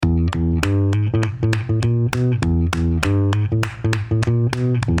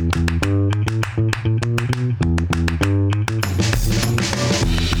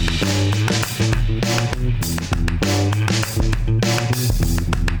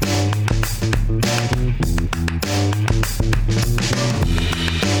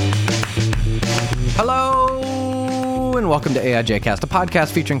welcome to AIJcast, a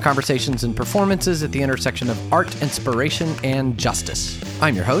podcast featuring conversations and performances at the intersection of art, inspiration, and justice.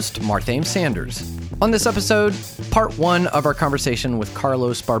 I'm your host, Mark Ames Sanders. On this episode, part one of our conversation with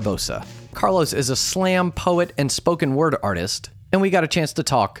Carlos Barboza. Carlos is a slam poet and spoken word artist, and we got a chance to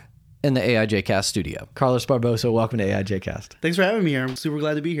talk in the AIJcast studio. Carlos Barboza, welcome to AIJcast. Thanks for having me here. I'm super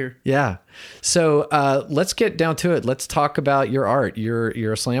glad to be here. Yeah. So let's get down to it. Let's talk about your art.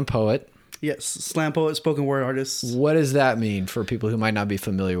 You're a slam poet. Yes, slam poet, spoken word artist. What does that mean for people who might not be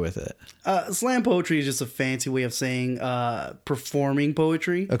familiar with it? Slam poetry is just a fancy way of saying performing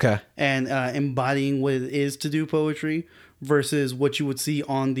poetry. Okay. And embodying what it is to do poetry versus what you would see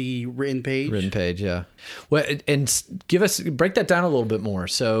on the written page. Written page, yeah. Well, and break that down a little bit more.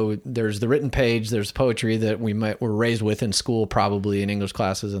 So there's the written page, there's poetry that were raised with in school, probably in English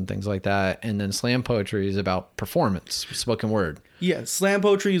classes and things like that. And then slam poetry is about performance, spoken word. Yeah, slam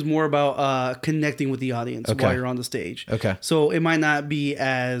poetry is more about connecting with the audience while you're on the stage. Okay. So it might not be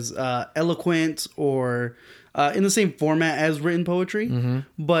as eloquent or in the same format as written poetry,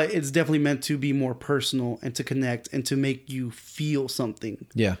 but it's definitely meant to be more personal and to connect and to make you feel something.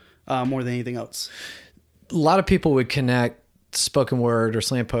 Yeah. More than anything else. A lot of people would connect spoken word or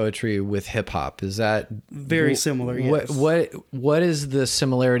slam poetry with hip hop. Is that very similar? Yes. What is the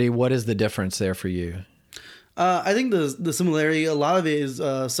similarity? What is the difference there for you? I think the similarity, a lot of it is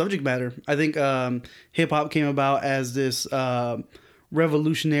subject matter. I think hip hop came about as this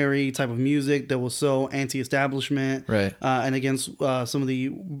revolutionary type of music that was so anti-establishment, right, and against some of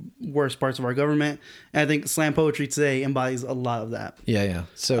the worst parts of our government. And I think slam poetry today embodies a lot of that. Yeah.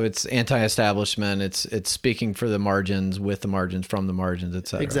 So it's anti-establishment. It's speaking for the margins, with the margins, from the margins,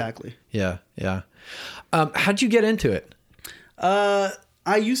 etc. Exactly. Yeah. How'd you get into it?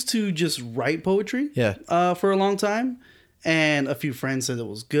 I used to just write poetry. Yeah. For a long time. And a few friends said it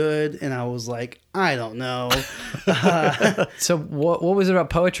was good, and I was like, I don't know. So what was it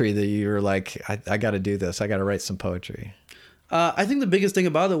about poetry that you were like, I got to do this. I got to write some poetry? I think the biggest thing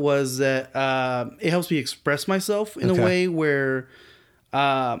about it was that it helps me express myself in a way where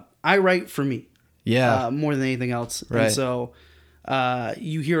I write for me. Yeah. More than anything else. Right. And so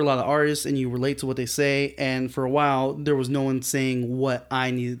you hear a lot of artists and you relate to what they say. And for a while, there was no one saying what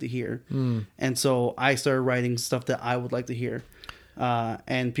I needed to hear. And so I started writing stuff that I would like to hear.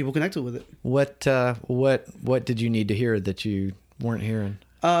 And people connected with it. What did you need to hear that you weren't hearing?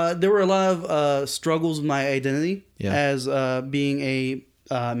 There were a lot of struggles with my identity as being a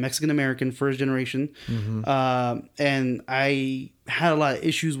Mexican-American first generation. And I had a lot of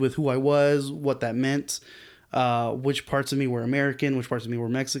issues with who I was, what that meant. Which parts of me were American, which parts of me were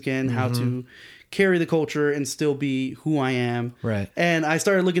Mexican, how to carry the culture and still be who I am. Right. And I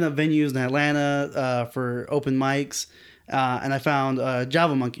started looking up venues in Atlanta for open mics, and I found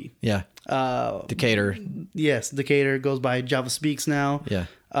Java Monkey. Yeah. Decatur. Yes, Decatur goes by Java Speaks now. Yeah.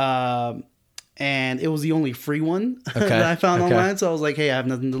 And it was the only free one that I found online, so I was like, hey, I have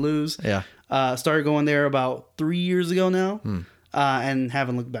nothing to lose. Yeah. Started going there about 3 years ago now. And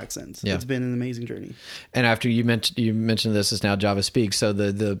haven't looked back since. Yeah. It's been an amazing journey. And after you mentioned this is now Java Speaks, so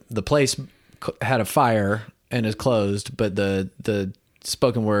the place had a fire and is closed, but the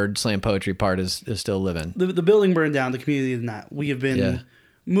spoken word slam poetry part is still living. The building burned down. The community did not. We have been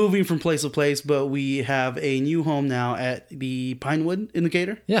moving from place to place, but we have a new home now at the Pinewood in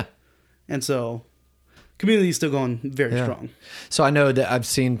Decatur. Yeah, and so community is still going very strong. So I know that I've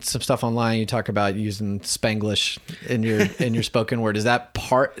seen some stuff online. You talk about using Spanglish in your spoken word. Is that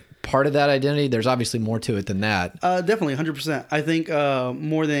part of that identity? There's obviously more to it than that. Definitely, 100%. I think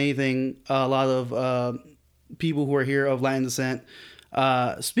more than anything, a lot of people who are here of Latin descent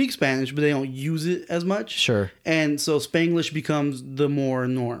speak Spanish, but they don't use it as much. Sure. And so Spanglish becomes the more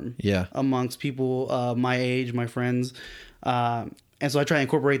norm. Yeah. Amongst people my age, my friends. And so I try to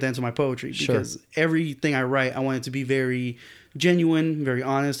incorporate that into my poetry because everything I write, I want it to be very genuine, very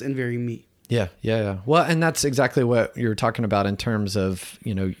honest, and very me. Yeah. Well, and that's exactly what you're talking about in terms of,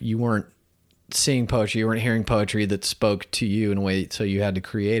 you weren't seeing poetry, you weren't hearing poetry that spoke to you in a way, so you had to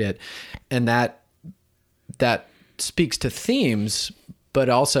create it. And that speaks to themes, but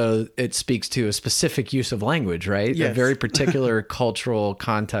also it speaks to a specific use of language, right? Yes. A very particular cultural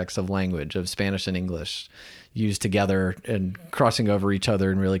context of language, of Spanish and English used together and crossing over each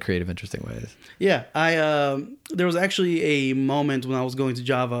other in really creative, interesting ways. Yeah, there was actually a moment when I was going to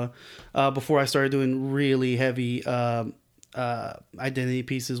Java before I started doing really heavy identity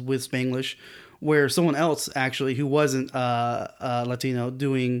pieces with Spanglish, where someone else actually who wasn't Latino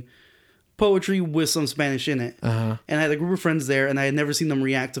doing poetry with some Spanish in it. And I had a group of friends there, and I had never seen them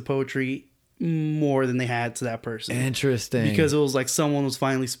react to poetry more than they had to that person. Interesting. Because it was like someone was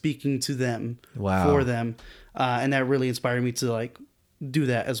finally speaking to them, wow, for them. and that really inspired me to like do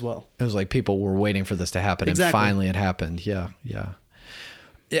that as well. It was like people were waiting for this to happen, Exactly. and finally it happened. Yeah.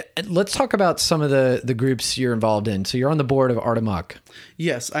 Let's talk about some of the groups you're involved in. So you're on the board of Art Amok.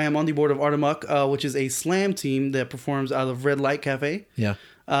 Yes, I am on the board of Art Amok, which is a slam team that performs out of Red Light Cafe. Yeah.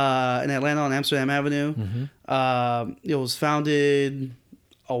 In Atlanta on Amsterdam Avenue. It was founded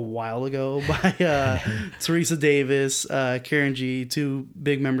a while ago by Teresa Davis, Karen G, two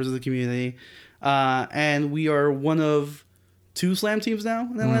big members of the community. And we are one of 2 slam teams now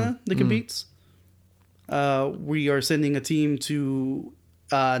in Atlanta that competes. We are sending a team to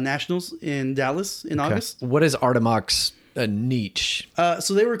nationals in Dallas in August. What is Art Amok's niche?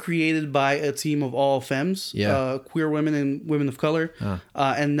 So they were created by a team of all femmes, queer women and women of color.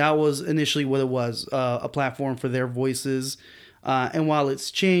 And that was initially what it was, a platform for their voices. And while it's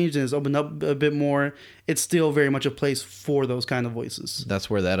changed and it's opened up a bit more, it's still very much a place for those kind of voices. That's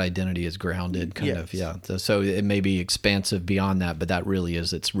where that identity is grounded, kind of. Yeah. So it may be expansive beyond that, but that really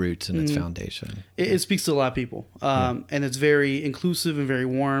is its roots and its foundation. It speaks to a lot of people. And it's very inclusive and very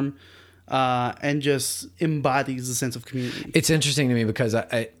warm. And just embodies the sense of community. It's interesting to me because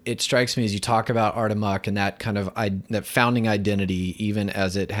it strikes me as you talk about Art Amok and that kind of that founding identity, even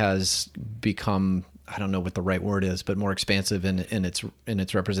as it has become, I don't know what the right word is, but more expansive in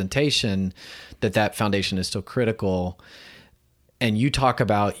its representation, that foundation is still critical. And you talk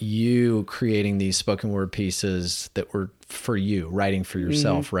about you creating these spoken word pieces that were for you, writing for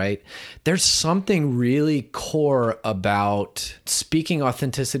yourself, right? There's something really core about speaking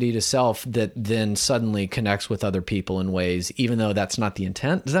authenticity to self that then suddenly connects with other people in ways, even though that's not the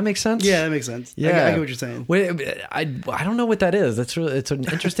intent. Does that make sense? Yeah, that makes sense. Yeah. I get what you're saying. I don't know what that is. It's an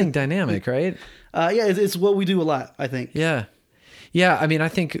interesting dynamic, right? Yeah, it's what we do a lot, I think. Yeah. Yeah. I mean, I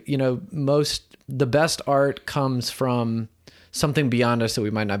think, the best art comes from something beyond us that we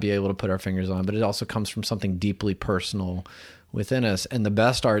might not be able to put our fingers on, but it also comes from something deeply personal within us. And the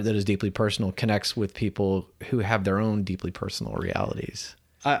best art that is deeply personal connects with people who have their own deeply personal realities.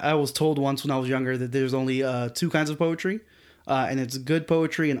 I was told once when I was younger that there's only 2 kinds of poetry, and it's good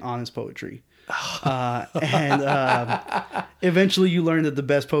poetry and honest poetry. Eventually you learn that the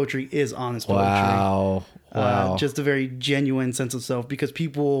best poetry is honest poetry. Wow. Just a very genuine sense of self, because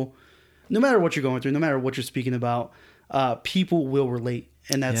people, no matter what you're going through, no matter what you're speaking about, people will relate,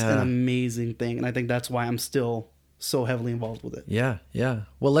 and that's an amazing thing. And I think that's why I'm still so heavily involved with it. Yeah.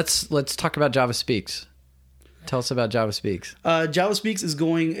 Well, let's talk about Java Speaks. Tell us about Java Speaks. Java Speaks is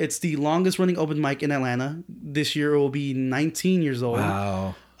it's the longest running open mic in Atlanta. This year it will be 19 years old.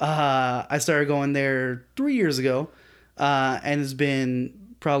 Wow. I started going there 3 years ago, and it's been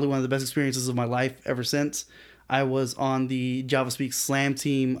probably one of the best experiences of my life ever since. I was on the Java Speak Slam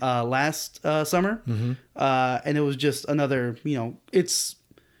team last summer, and it was just another, it's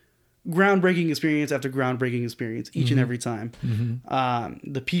groundbreaking experience after groundbreaking experience each and every time.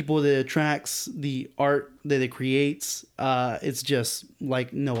 The people that it attracts, the art that it creates, it's just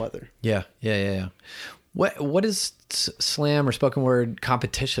like no other. Yeah. What does slam or spoken word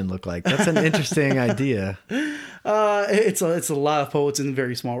competition look like? That's an interesting idea. It's a lot of poets in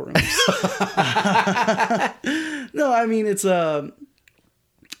very small rooms. No, I mean it's very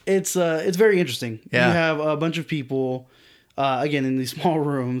interesting. Yeah. You have a bunch of people, again in these small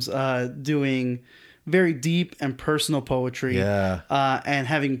rooms, doing very deep and personal poetry. Yeah. And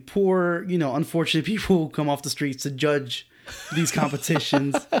having poor, unfortunate people come off the streets to judge these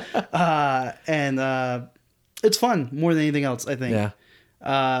competitions. And it's fun more than anything else, I think. Yeah.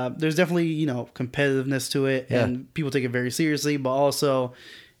 There's definitely, competitiveness to it, and people take it very seriously, but also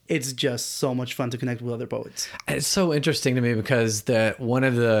it's just so much fun to connect with other poets. It's so interesting to me because one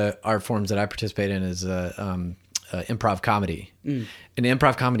of the art forms that I participate in is improv comedy. And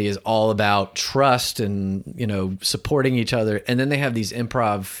improv comedy is all about trust and, supporting each other. And then they have these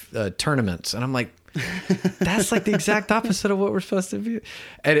improv tournaments. And I'm like, that's like the exact opposite of what we're supposed to be.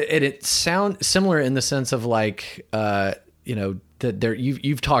 And it sounds similar in the sense of like, that you've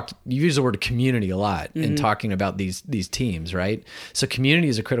used the word community a lot in talking about these teams, right? So community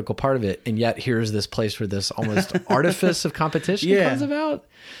is a critical part of it, and yet here's this place where this almost artifice of competition comes about.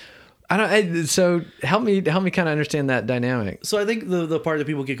 So help me kind of understand that dynamic. So I think the part that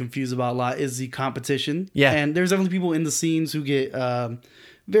people get confused about a lot is the competition. Yeah, and there's definitely people in the scenes who get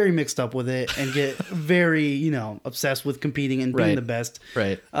very mixed up with it and get very obsessed with competing and being the best.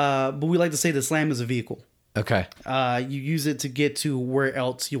 Right. But we like to say the slam is a vehicle. Okay. You use it to get to where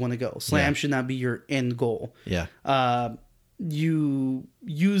else you want to go. Slam should not be your end goal. Yeah. You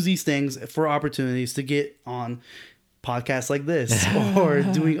use these things for opportunities to get on podcasts like this or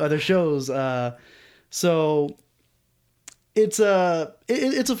doing other shows. So it's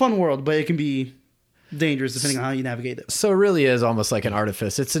a fun world, but it can be dangerous depending on how you navigate it. So it really is almost like an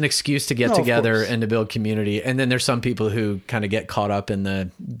artifice. It's an excuse to get together and to build community. And then there's some people who kind of get caught up in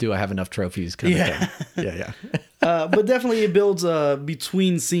the, do I have enough trophies kind of thing. Yeah. But definitely it builds,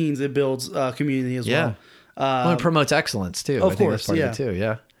 between scenes, it builds community as well. Well, it promotes excellence too. Of I think course, that's part of it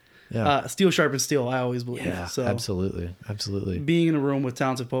too. Yeah. Steel sharpens steel, I always believe. Yeah, so absolutely. Being in a room with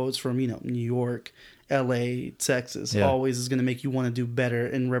talented poets from, New York, LA, Texas, always is going to make you want to do better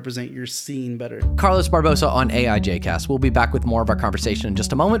and represent your scene better. Carlos Barboza on AIJcast. We'll be back with more of our conversation in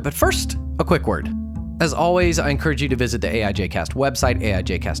just a moment, but first, a quick word. As always, I encourage you to visit the AIJcast website,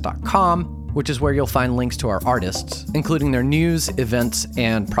 aijcast.com, which is where you'll find links to our artists, including their news, events,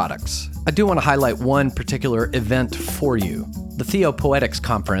 and products. I do want to highlight one particular event for you. The Theopoetics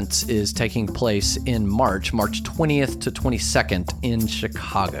Conference is taking place in March 20th to 22nd in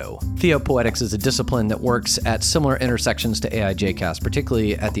Chicago. Theopoetics is a discipline that works at similar intersections to AIJcast,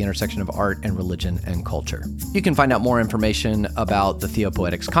 particularly at the intersection of art and religion and culture. You can find out more information about the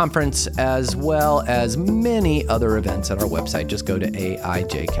Theopoetics Conference, as well as many other events at our website. Just go to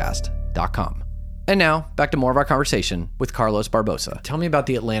aijcast.com. And now, back to more of our conversation with Carlos Barboza. Tell me about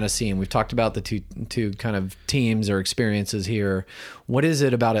the Atlanta scene. We've talked about the two kind of teams or experiences here. What is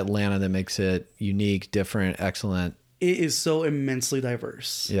it about Atlanta that makes it unique, different, excellent? It is so immensely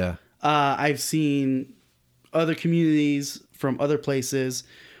diverse. Yeah. I've seen other communities from other places,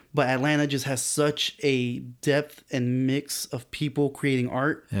 but Atlanta just has such a depth and mix of people creating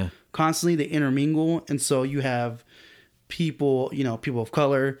art. Yeah. Constantly they intermingle, and so you have people, people of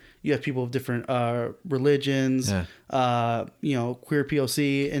color, you have people of different religions, queer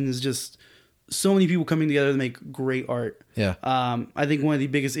POC, and there's just so many people coming together to make great art. Yeah. I think one of the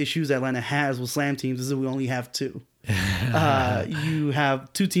biggest issues Atlanta has with slam teams is that we only have two. You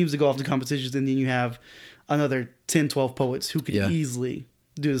have two teams that go off to competitions, and then you have another 10, 12 poets who could easily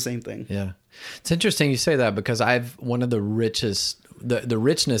do the same thing. Yeah. It's interesting you say that, because one of the richest, the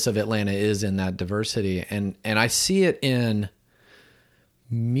richness of Atlanta is in that diversity, and I see it in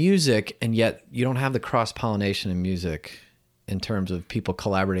music, and yet you don't have the cross-pollination in music in terms of people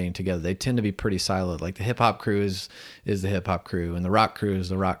collaborating together. They tend to be pretty siloed. Like the hip-hop crew is the hip-hop crew, and the rock crew is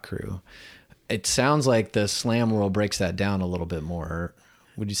the rock crew. It sounds like the slam world breaks that down a little bit more.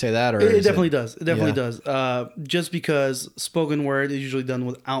 Would you say that? Or it definitely does. It definitely does. Just because spoken word is usually done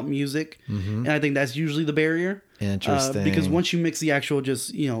without music. And I think that's usually the barrier. Interesting. Because once you mix the actual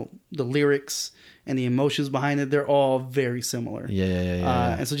the lyrics and the emotions behind it, they're all very similar.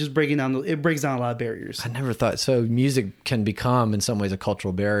 Yeah. And so just it breaks down a lot of barriers. I never thought so. Music can become in some ways a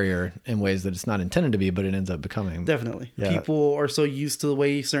cultural barrier in ways that it's not intended to be, but it ends up becoming. Definitely. Yeah. People are so used to the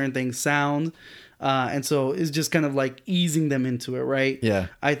way certain things sound. And so it's just kind of like easing them into it, right? Yeah.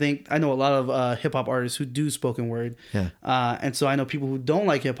 I know a lot of hip hop artists who do spoken word. Yeah. And so I know people who don't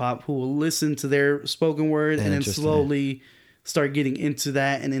like hip hop who will listen to their spoken word and then slowly start getting into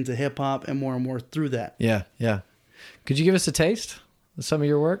that and into hip hop and more through that. Yeah. Could you give us a taste of some of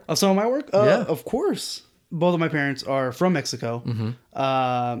your work? Of some of my work? Of course. Both of my parents are from Mexico.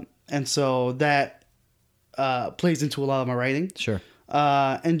 And so that plays into a lot of my writing. Sure.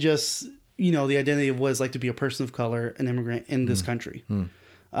 And just, the identity of what it's like to be a person of color, an immigrant in this country.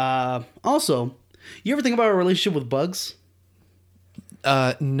 Also, you ever think about a relationship with bugs?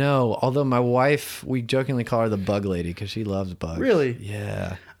 No. Although my wife, we jokingly call her the bug lady because she loves bugs. Really?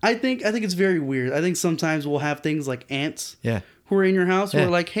 Yeah. I think it's very weird. I think sometimes we'll have things like ants. Yeah. Who are in your house who are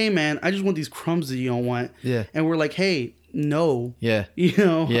like, hey man, I just want these crumbs that you don't want. Yeah. And we're like, hey, no. Yeah.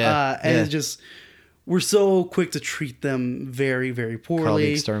 And it's just, we're so quick to treat them very, very poorly. Call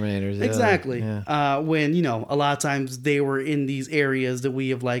the exterminators. Yeah. Exactly. Yeah. When, a lot of times they were in these areas that we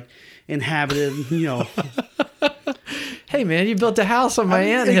have like inhabited, Hey man, you built a house on my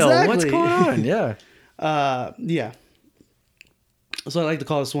anthill. Exactly. What's going on? Yeah. Yeah. So I like to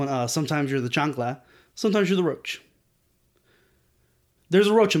call this one, sometimes you're the chancla, sometimes you're the roach. There's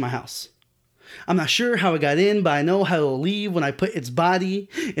a roach in my house. I'm not sure how it got in, but I know how it'll leave when I put its body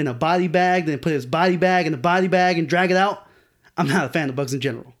in a body bag, then put its body bag in a body bag and drag it out. I'm not a fan of bugs in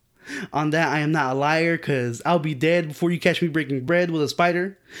general. On that, I am not a liar, because I'll be dead before you catch me breaking bread with a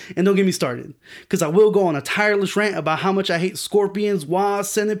spider. And don't get me started, because I will go on a tireless rant about how much I hate scorpions,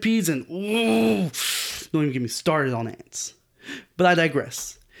 wasps, centipedes, and don't even get me started on ants. But I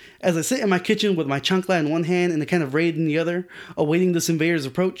digress. As I sit in my kitchen with my chancla in one hand and a can of Raid in the other, awaiting this invader's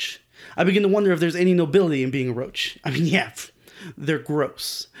approach, I begin to wonder if there's any nobility in being a roach. I mean, yeah, they're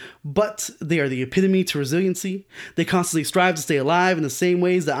gross, but they are the epitome to resiliency. They constantly strive to stay alive in the same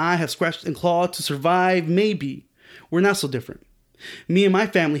ways that I have scratched and clawed to survive. Maybe we're not so different. Me and my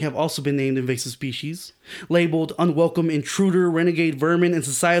family have also been named invasive species. Labeled unwelcome intruder, renegade vermin, and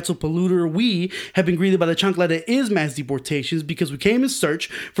societal polluter, we have been greeted by the chancla that is mass deportations because we came in search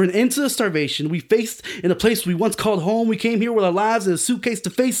for an end to the starvation we faced in a place we once called home. We came here with our lives in a suitcase to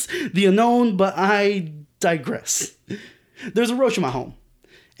face the unknown, but I digress. There's a roach in my home,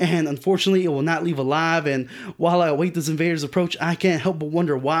 and unfortunately it will not leave alive, and while I await this invader's approach, I can't help but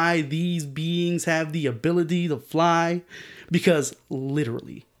wonder why these beings have the ability to fly, because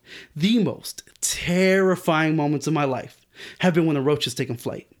literally, the most terrifying moments of my life have been when a roach has taken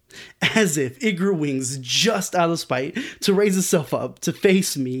flight. As if it grew wings just out of spite to raise itself up to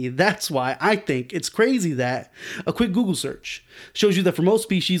face me. That's why I think it's crazy that a quick Google search shows you that for most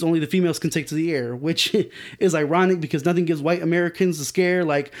species, only the females can take to the air, which is ironic because nothing gives white Americans a scare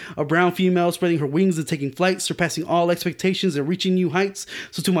like a brown female spreading her wings and taking flight, surpassing all expectations and reaching new heights.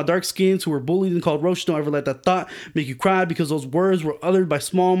 So to my dark skins who were bullied and called roach, don't ever let that thought make you cry, because those words were uttered by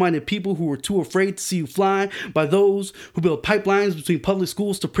small-minded people who were too afraid to see you fly, by those who build pipelines between public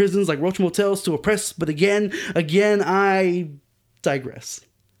schools to prisons like roach motels to oppress. But again, I digress.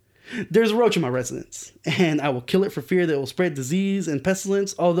 There's a roach in my residence, and I will kill it for fear that it will spread disease and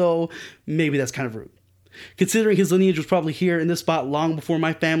pestilence, although maybe that's kind of rude. Considering his lineage was probably here in this spot long before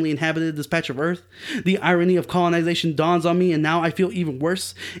my family inhabited this patch of earth, the irony of colonization dawns on me, and now I feel even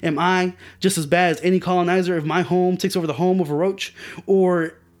worse. Am I just as bad as any colonizer if my home takes over the home of a roach?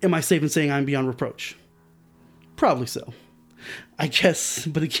 Or am I safe in saying I'm beyond reproach? Probably so, I guess,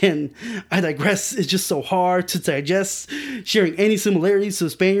 but again, I digress. It's just so hard to digest, sharing any similarities to the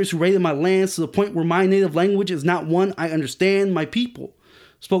Spaniards who raided my lands to the point where my native language is not one I understand. My people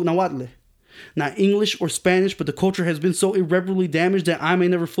spoke Nahuatl, not English or Spanish, but the culture has been so irreparably damaged that I may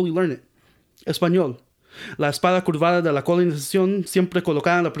never fully learn it. Español. La espada curvada de la colonización, siempre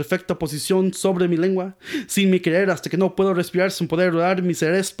colocada en la perfecta posición sobre mi lengua, sin mi querer hasta que no puedo respirar, sin poder rodar mis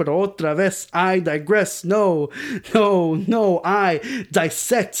seres, pero otra vez I digress. No, I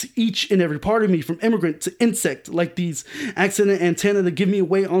dissect each and every part of me, from immigrant to insect, like these accident antennae that give me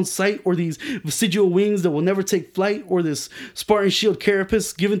away on sight, or these vestigial wings that will never take flight, or this Spartan shield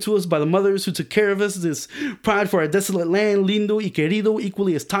carapace given to us by the mothers who took care of us. This pride for our desolate land, lindo y querido,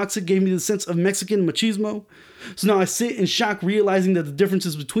 equally as toxic, gave me the sense of Mexican machismo. So now I sit in shock, realizing that the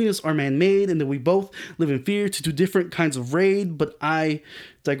differences between us are man-made and that we both live in fear to two different kinds of raid, but I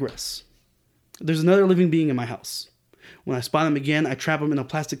digress. There's another living being in my house. When I spot him again, I trap him in a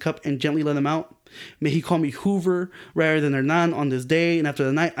plastic cup and gently let him out. May he call me Hoover rather than Hernan on this day, and after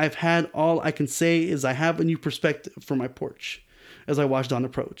the night I've had, all I can say is I have a new perspective for my porch as I watch dawn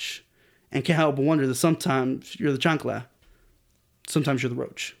approach, and can't help but wonder that sometimes you're the chancla, sometimes you're the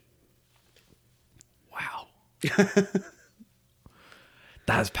roach.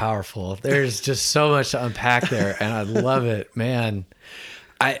 That's powerful. There's just so much to unpack there, and I love it, man.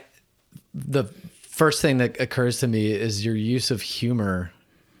 The first thing that occurs to me is your use of humor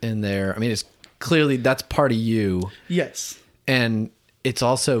in there. I mean, it's clearly that's part of you. Yes. And it's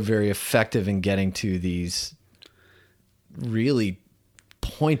also very effective in getting to these really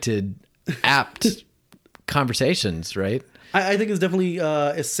pointed, apt conversations, right? I think it's definitely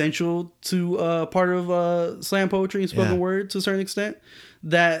essential to part of slam poetry and spoken word to a certain extent.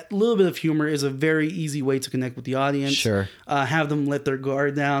 That little bit of humor is a very easy way to connect with the audience. Sure. Have them let their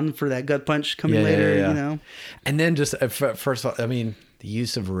guard down for that gut punch coming later, you know? And then just, first of all, I mean, the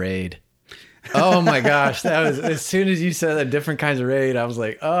use of raid. Oh my gosh. That was, as soon as you said that different kinds of raid, I was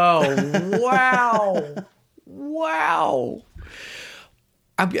like, oh, wow. Wow.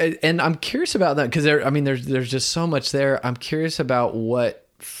 I'm curious about that because there's just so much there. I'm curious about what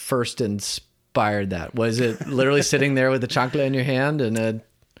first inspired that. Was it literally sitting there with the chancla in your hand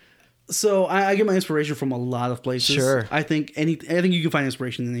So I get my inspiration from a lot of places. Sure. I think you can find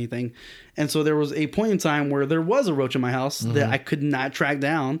inspiration in anything. And so there was a point in time where there was a roach in my house that I could not track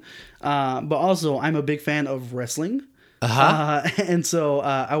down. But also I'm a big fan of wrestling. And so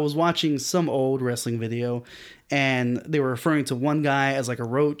I was watching some old wrestling video, and they were referring to one guy as like a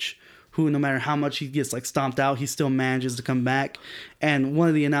roach who, no matter how much he gets like stomped out, he still manages to come back. And one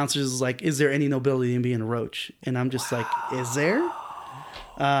of the announcers is like, "Is there any nobility in being a roach?" And I'm just like, "Is there?"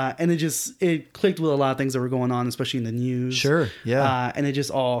 And it clicked with a lot of things that were going on, especially in the news. Sure, yeah. And it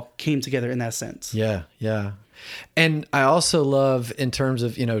just all came together in that sense. Yeah, yeah. And I also love in terms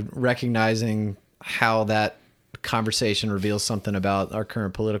of, recognizing how that conversation reveals something about our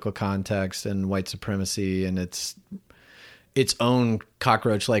current political context and white supremacy and its own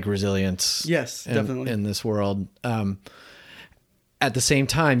cockroach-like resilience. Yes, definitely. In this world. At the same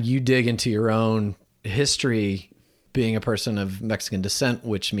time, you dig into your own history being a person of Mexican descent,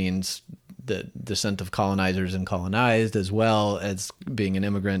 which means the descent of colonizers and colonized, as well as being an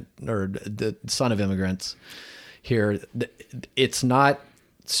immigrant or the son of immigrants here. It's not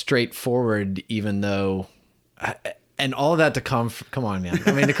straightforward, even though, and all of that to come on, man.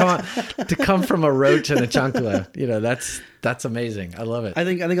 I mean, to come from a roach and a chancla, that's amazing. I love it. I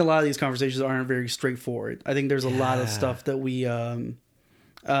think a lot of these conversations aren't very straightforward. I think there's a lot of stuff that we, I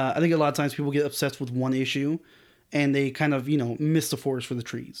think a lot of times people get obsessed with one issue and they kind of, miss the forest for the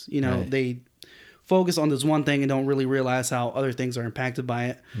trees. Right. They focus on this one thing and don't really realize how other things are impacted by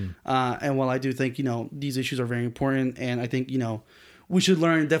it. And while I do think, these issues are very important, and I think, we should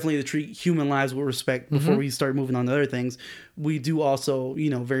learn definitely to treat human lives with respect before we start moving on to other things. We do also,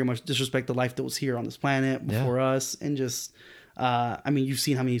 very much disrespect the life that was here on this planet before us, and just, you've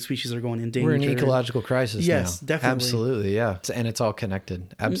seen how many species are going in danger. We're in ecological crisis now. Yes, definitely. Absolutely, yeah. And it's all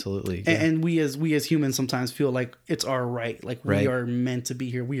connected. Absolutely. Yeah. And we as humans sometimes feel like it's our right. Like we are meant to be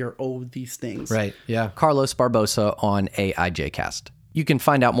here. We are owed these things. Right, yeah. Carlos Barboza on AIJcast. You can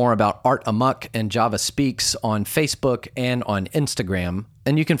find out more about Art Amok and Java Speaks on Facebook and on Instagram.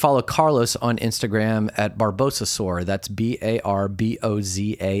 And you can follow Carlos on Instagram at Barbosasaur. That's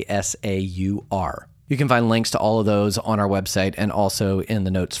BARBOZASAUR. You can find links to all of those on our website and also in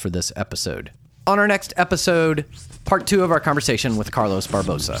the notes for this episode. On our next episode, part 2 of our conversation with Carlos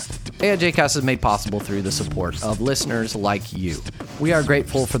Barboza. AIJcast is made possible through the support of listeners like you. We are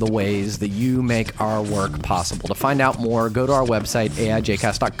grateful for the ways that you make our work possible. To find out more, go to our website,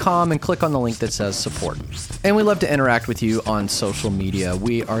 aijcast.com, and click on the link that says support. And we love to interact with you on social media.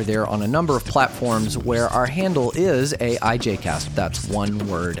 We are there on a number of platforms where our handle is AIJcast. That's one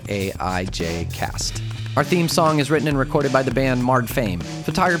word, AIJcast. Our theme song is written and recorded by the band Marred Fame.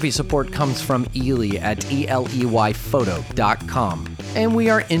 Photography support comes from Ely at eleyphoto.com. And we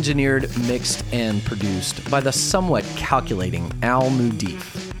are engineered, mixed, and produced by the somewhat calculating Al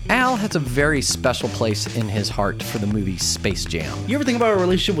Mudif. Al has a very special place in his heart for the movie Space Jam. You ever think about a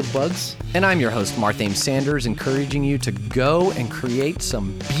relationship with bugs? And I'm your host, Marthame Sanders, encouraging you to go and create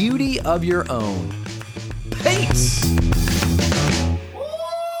some beauty of your own. Peace!